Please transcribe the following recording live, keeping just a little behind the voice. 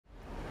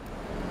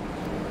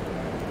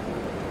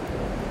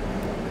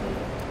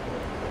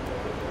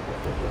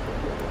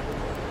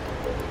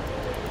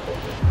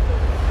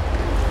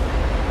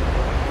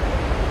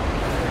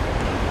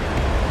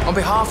On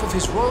behalf of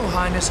His Royal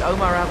Highness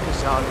Omar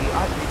Al-Ghazali,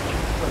 I bid you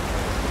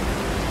welcome.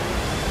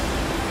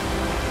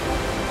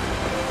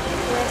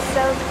 We're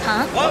so...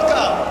 Huh?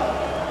 Welcome!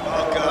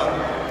 Welcome.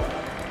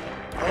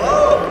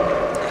 Hello!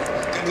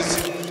 Good to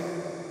see you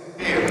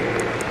here.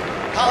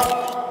 How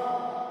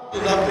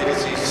lovely to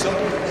see so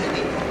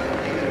many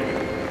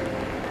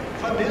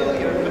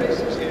familiar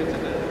faces here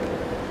today.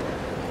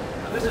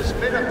 Now, this has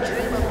been a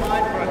dream of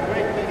mine for a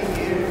great many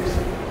years.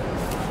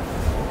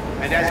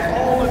 And as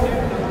all of you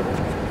know,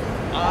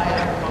 I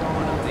am from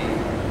one of the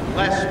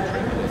less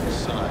privileged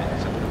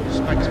sides of the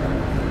spectrum.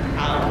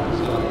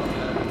 Hours of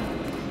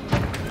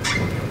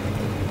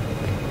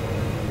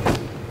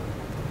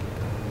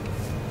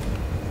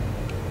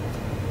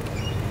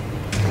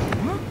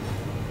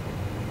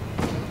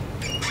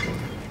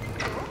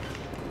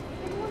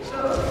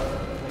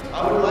I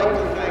would like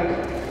to thank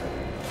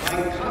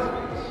my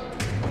cousins.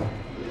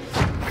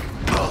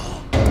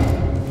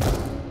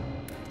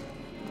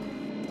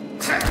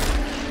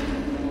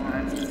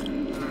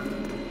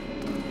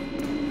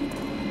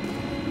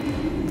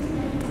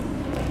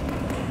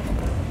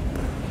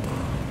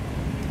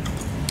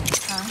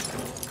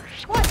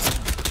 What?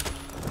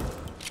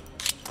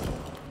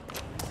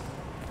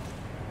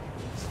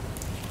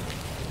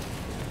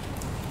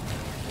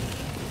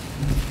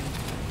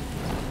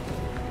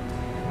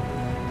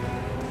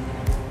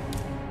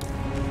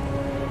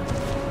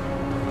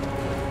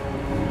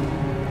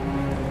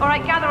 All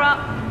right, gather up.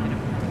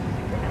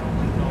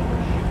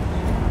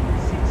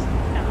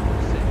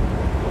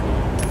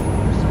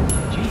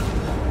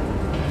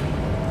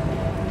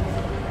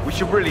 We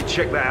should really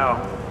check that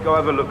out. Go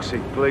have a look-see,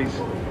 please.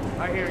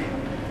 I hear you.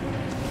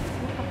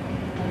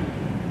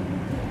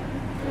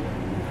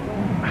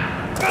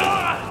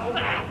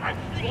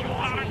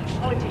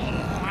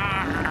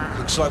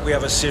 Looks like we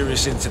have a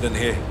serious incident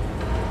here.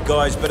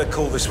 Guys, better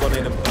call this one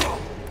in and...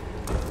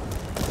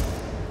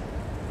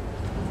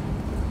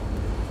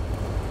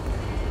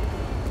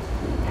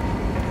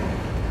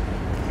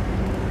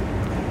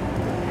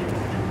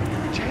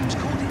 James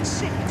called in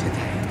sick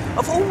today.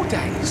 Of all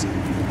days.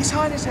 His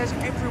Highness has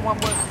everyone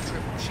working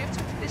triple shifts.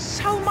 There's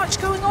so much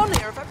going on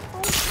here.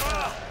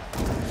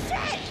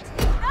 Shit!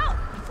 No!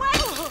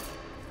 Wait!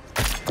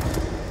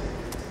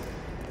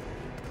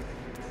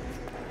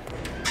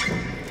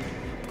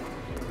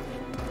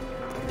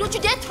 Don't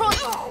you dare throw it!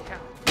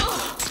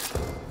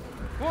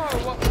 Whoa,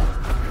 what?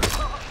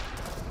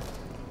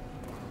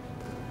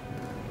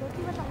 Go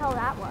see what the hell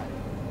that was.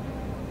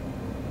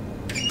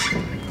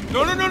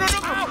 No, no, no, no, no!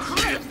 Oh,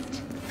 shit!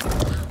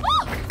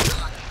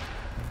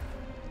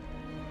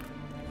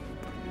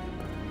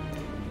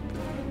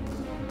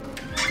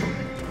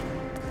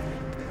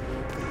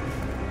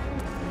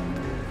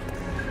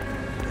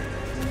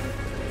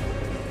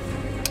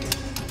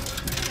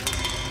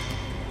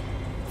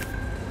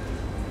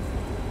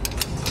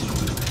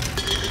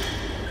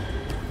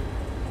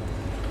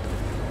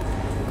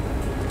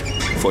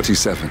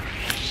 "47.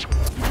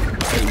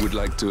 I would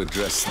like to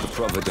address the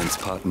Providence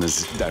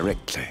partners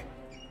directly.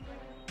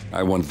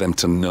 I want them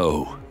to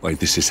know why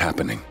this is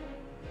happening.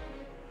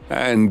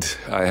 And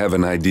I have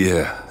an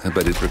idea,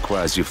 but it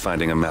requires you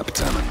finding a map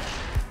terminal.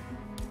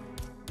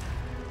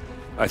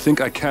 I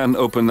think I can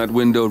open that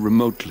window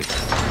remotely.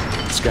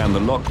 Scan the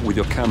lock with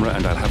your camera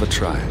and I'll have a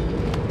try.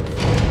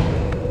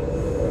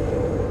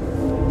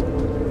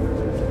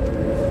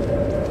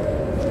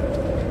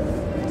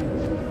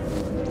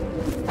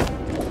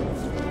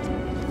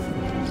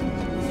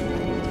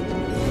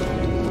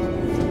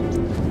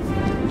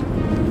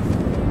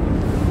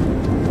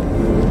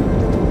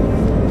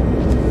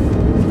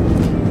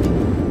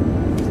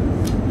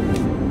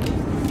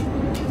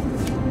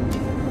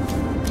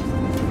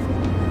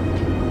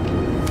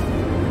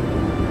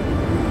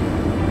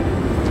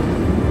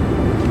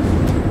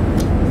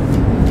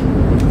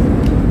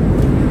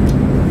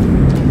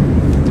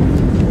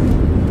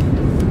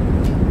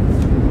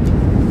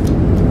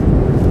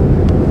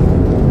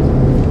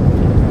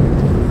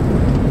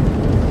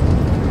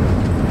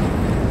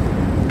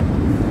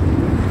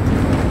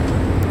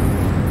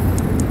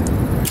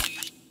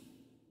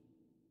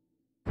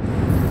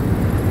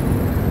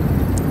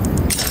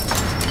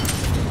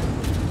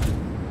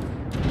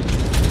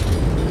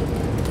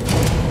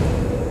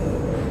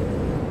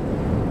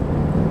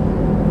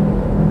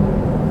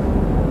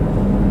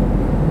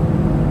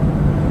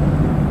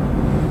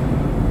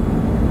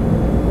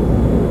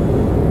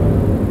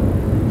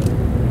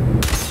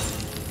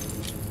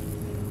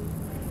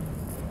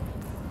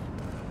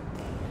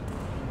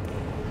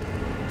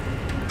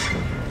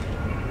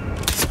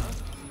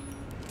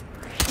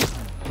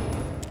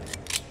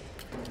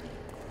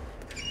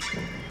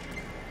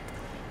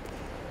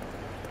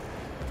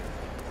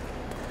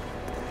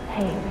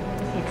 Hey,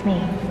 it's me.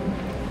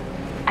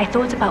 I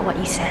thought about what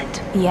you said.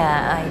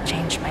 Yeah, I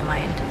changed my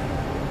mind.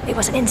 It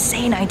was an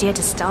insane idea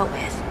to start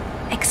with.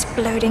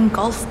 Exploding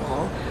golf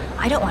ball.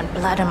 I don't want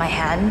blood on my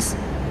hands.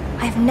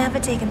 I've never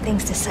taken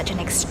things to such an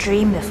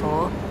extreme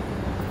before.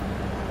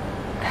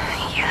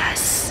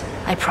 Yes,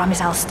 I promise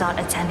I'll start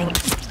attending.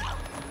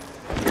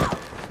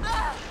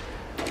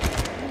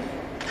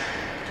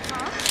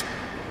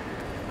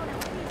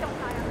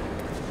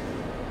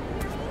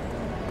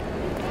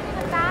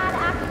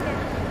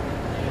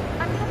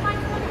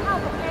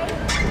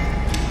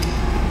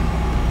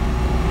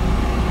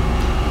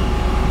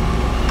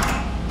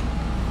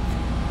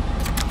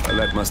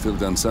 must have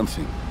done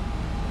something.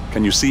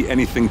 Can you see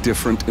anything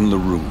different in the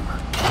room?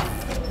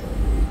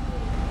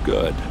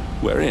 Good.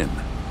 We're in.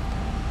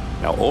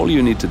 Now all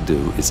you need to do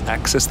is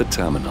access the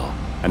terminal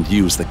and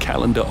use the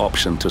calendar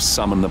option to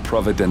summon the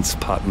Providence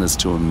partners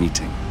to a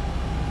meeting.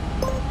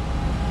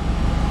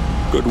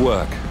 Good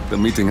work. The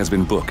meeting has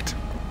been booked.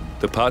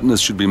 The partners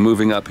should be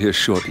moving up here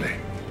shortly.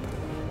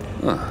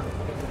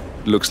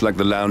 Looks like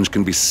the lounge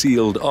can be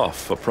sealed off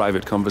for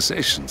private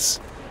conversations.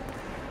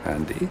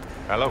 Handy.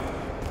 Hello?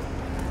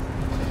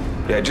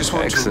 Yeah, just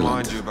wanted to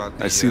remind you Excellent. about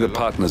the... I see the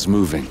partners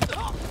moving.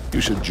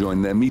 You should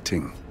join their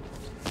meeting.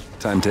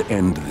 Time to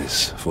end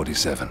this,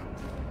 47.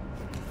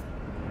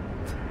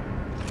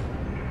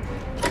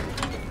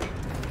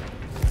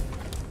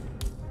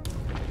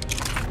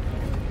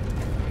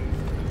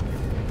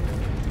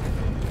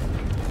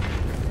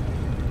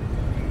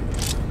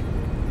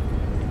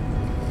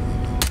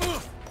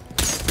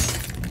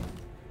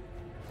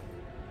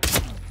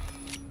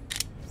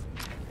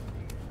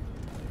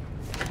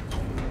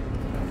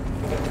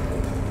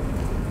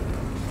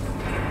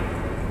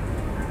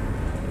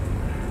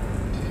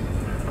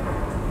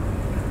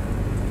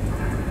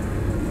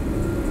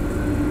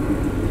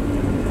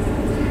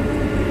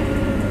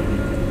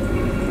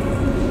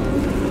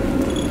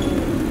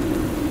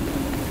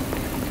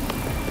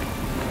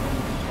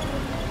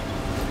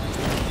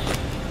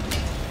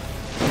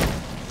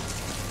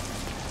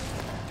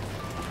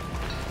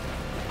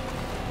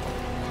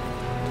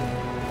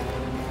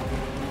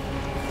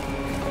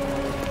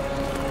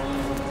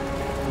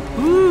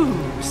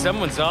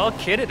 Someone's all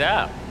kitted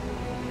out.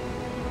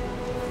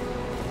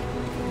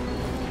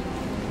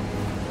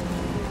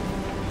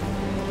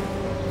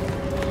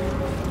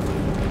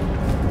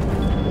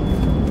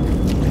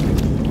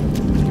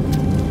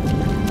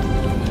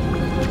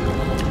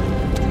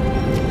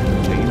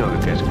 Yeah, you know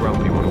the guy's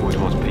grumpy one always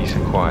wants peace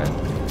and quiet.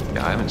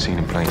 Yeah, I haven't seen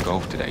him playing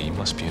golf today. He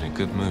must be in a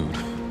good mood.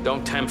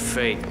 Don't tempt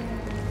fate.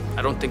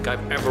 I don't think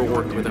I've ever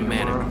worked with a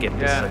man who could get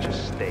to such a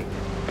state.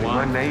 Hey,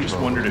 my neighbor... Just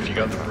wondered if you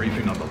got the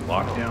briefing on the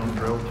lockdown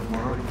drill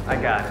tomorrow. I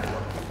got it.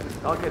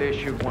 I'll get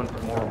issued one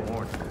tomorrow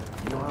morning.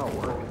 You know how it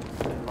works?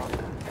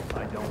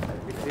 I don't.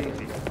 It's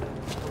easy.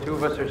 Two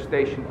of us are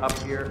stationed up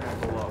here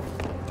and below.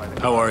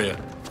 How are you?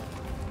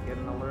 Get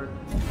an alert,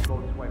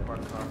 go swipe our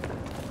car.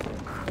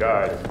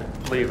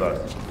 Guys, leave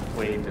us.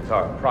 We need to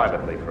talk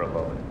privately for a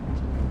moment.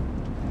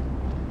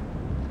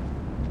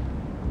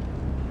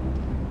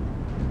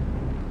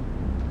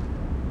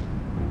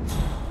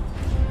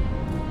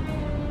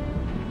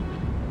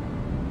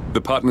 The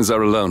partners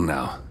are alone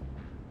now.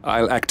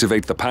 I'll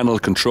activate the panel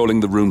controlling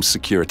the room's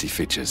security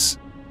features.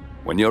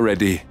 When you're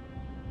ready,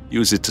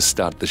 use it to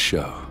start the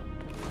show.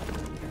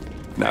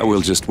 Now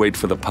we'll just wait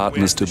for the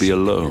partners to be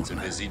alone.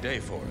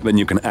 Then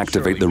you can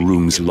activate the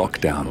room's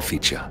lockdown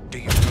feature.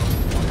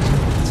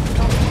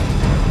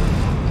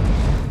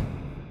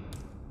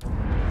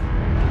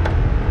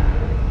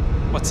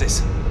 What's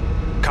this?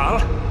 Carl?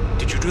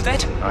 Did you do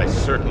that? I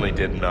certainly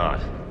did not.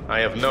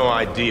 I have no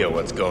idea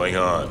what's going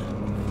on.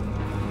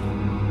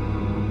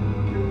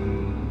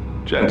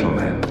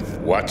 Gentlemen.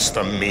 What's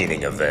the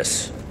meaning of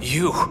this?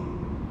 You're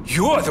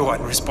the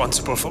one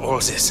responsible for all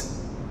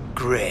this.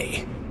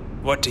 Gray,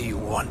 what do you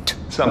want?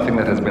 Something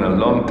that has been a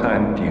long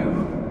time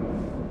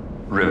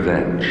due.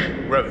 Revenge.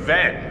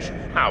 Revenge?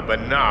 How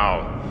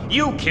banal.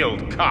 You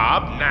killed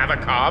Cobb,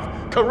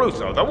 Navikov,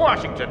 Caruso, the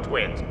Washington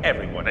twins,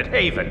 everyone at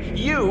Haven.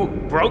 You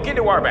broke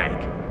into our bank,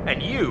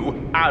 and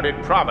you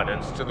outed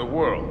Providence to the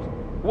world.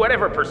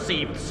 Whatever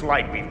perceived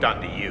slight we've done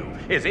to you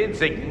is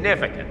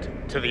insignificant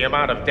to the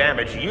amount of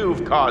damage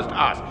you've caused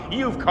us.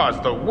 You've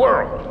caused the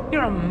world.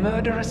 You're a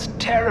murderous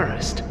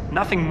terrorist.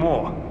 Nothing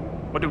more.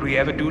 What did we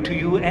ever do to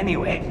you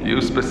anyway?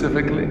 You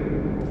specifically?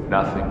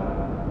 Nothing.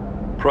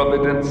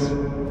 Providence?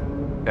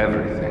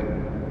 Everything.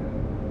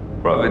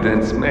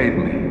 Providence made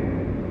me,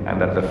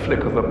 and at the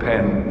flick of a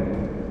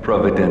pen,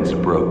 Providence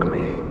broke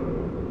me.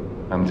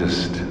 I'm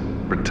just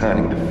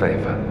returning the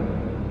favor.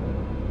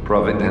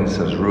 Providence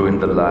has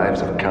ruined the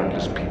lives of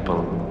countless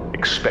people,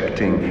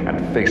 expecting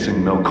and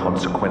facing no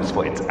consequence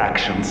for its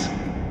actions.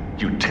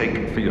 You take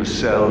it for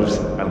yourselves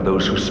and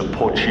those who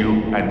support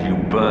you, and you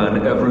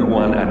burn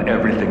everyone and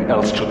everything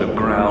else to the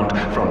ground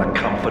from the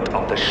comfort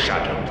of the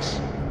shadows.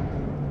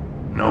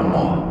 No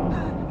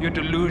more. You're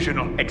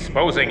delusional.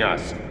 Exposing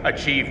us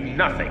achieved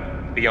nothing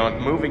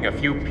beyond moving a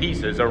few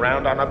pieces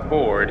around on a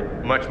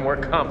board much more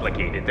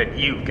complicated than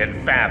you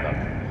can fathom.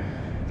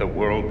 The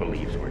world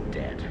believes we're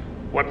dead.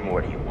 What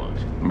more do you want?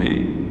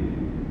 Me?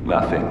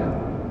 Nothing.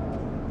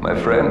 My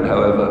friend,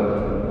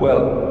 however,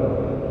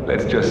 well,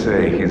 let's just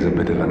say he's a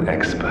bit of an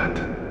expert.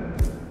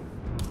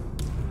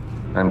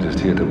 I'm just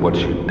here to watch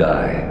you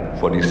die.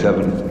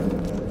 47.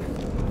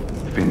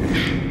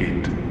 Finish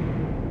it.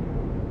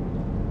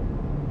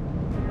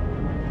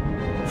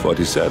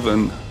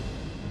 47.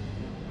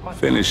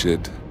 Finish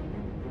it.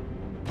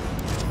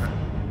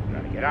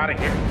 Gotta get out of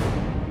here.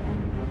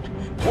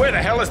 Where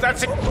the hell is that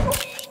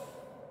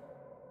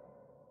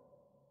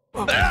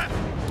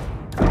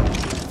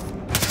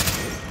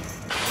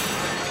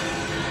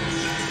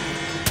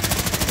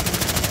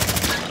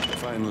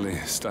Finally,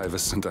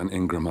 Stuyvesant and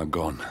Ingram are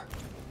gone.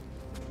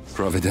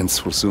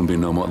 Providence will soon be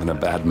no more than a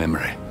bad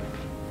memory.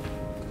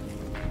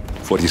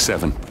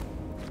 47.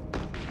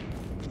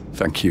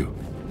 Thank you.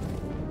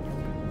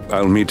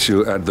 I'll meet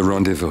you at the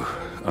rendezvous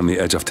on the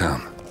edge of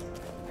town.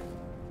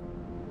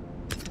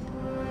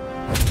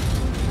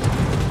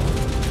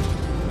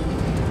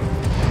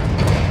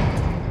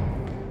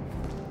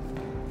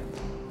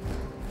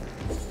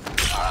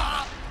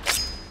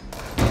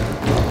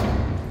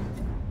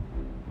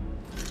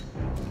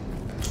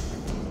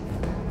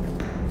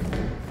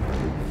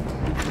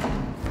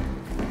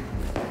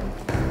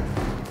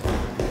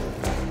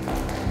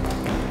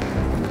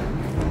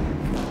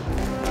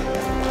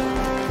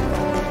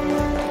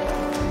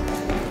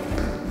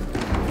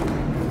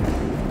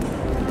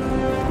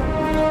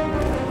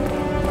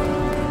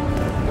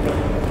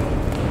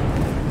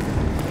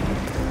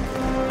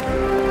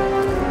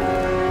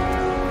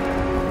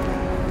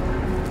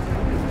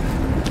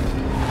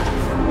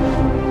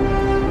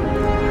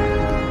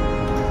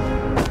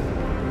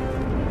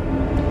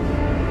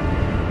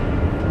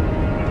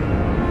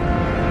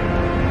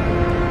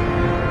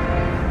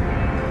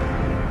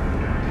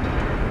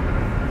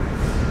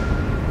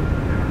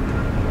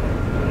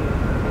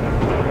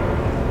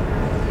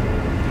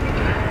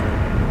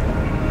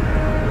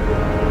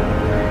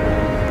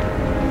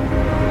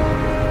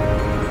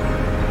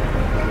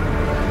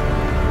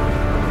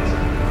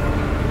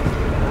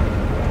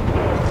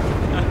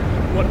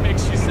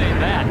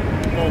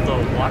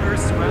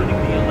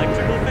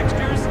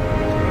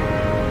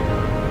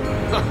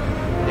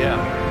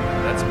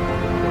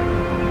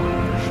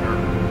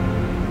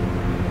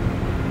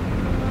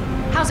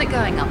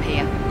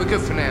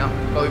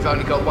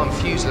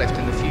 Fuse left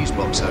in the fuse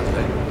box over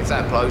there. If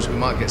that blows, we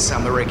might get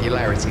some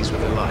irregularities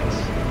with the lights.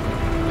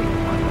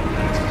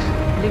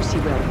 Lucy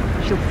will.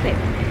 She'll flip.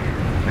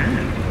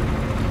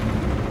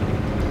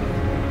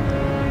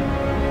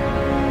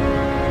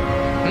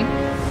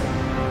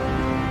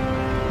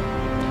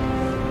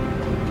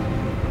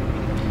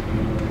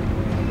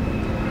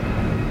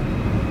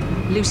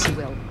 Lucy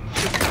will.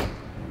 She'll flip.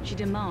 She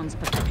demands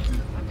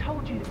perfection. I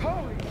told you.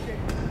 Holy shit.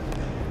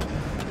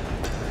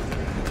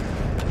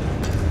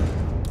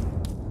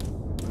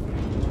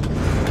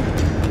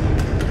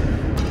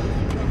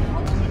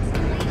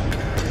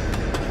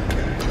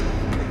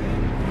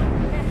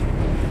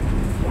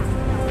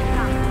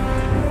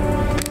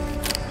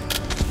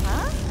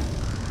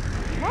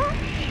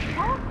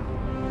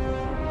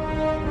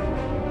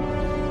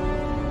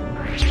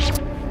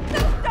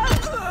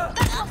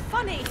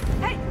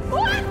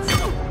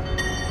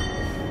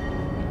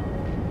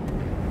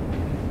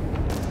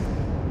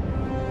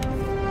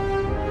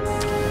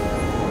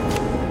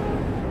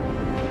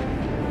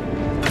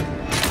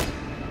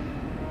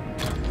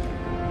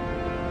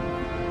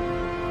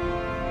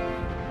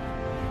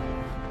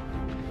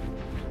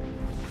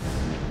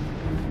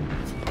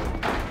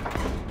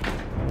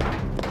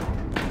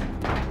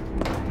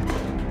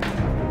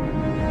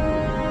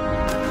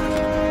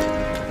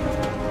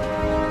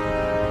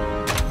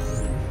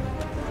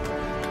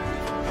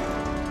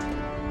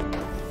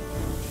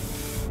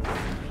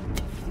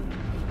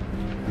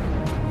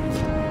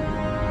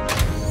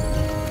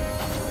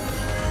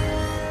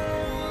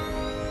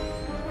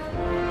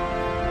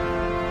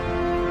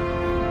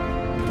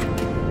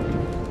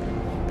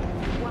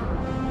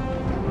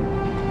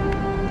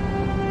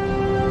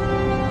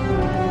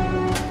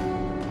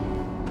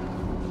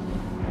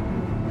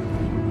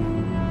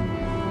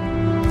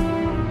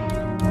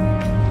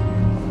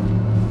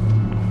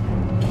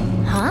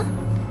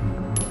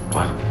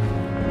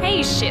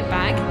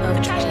 Shitbag. Okay.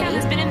 The trash can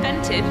has been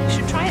invented. You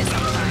should try it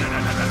sometime.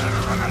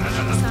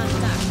 Sound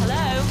that.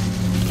 Hello?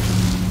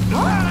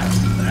 What?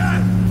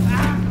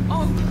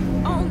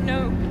 Oh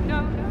no. No,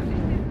 this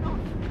is not.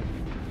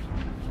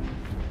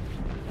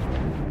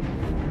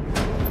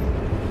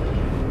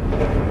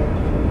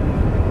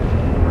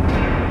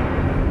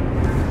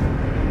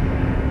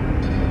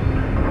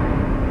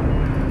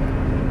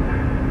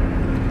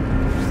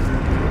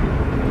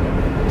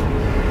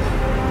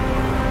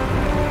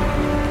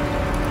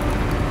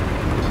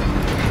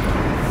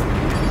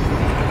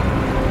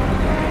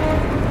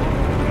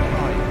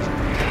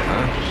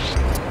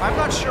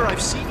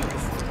 I've seen you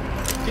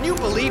before. Can you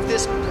believe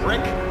this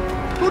prick?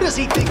 Who does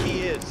he think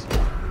he is?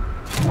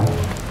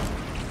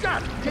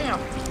 God damn!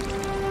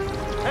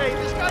 Hey,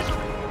 this guy's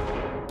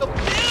the.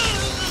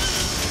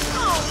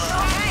 Oh no!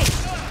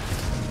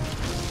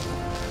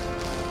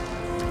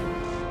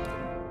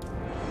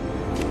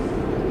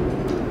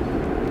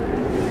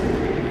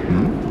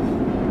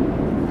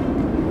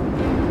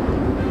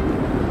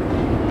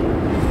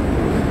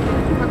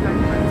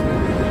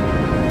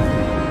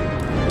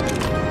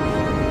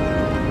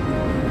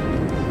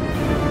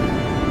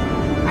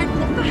 Hey,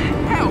 what the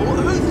hell?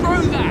 Who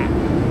threw that?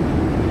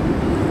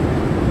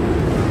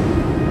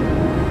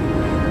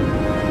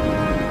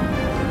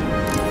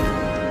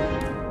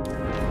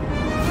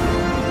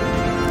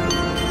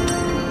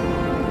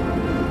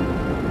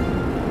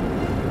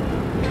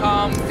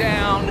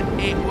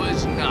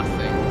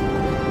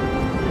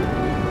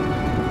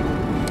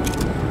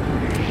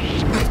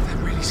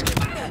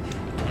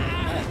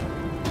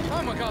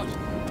 my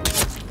god!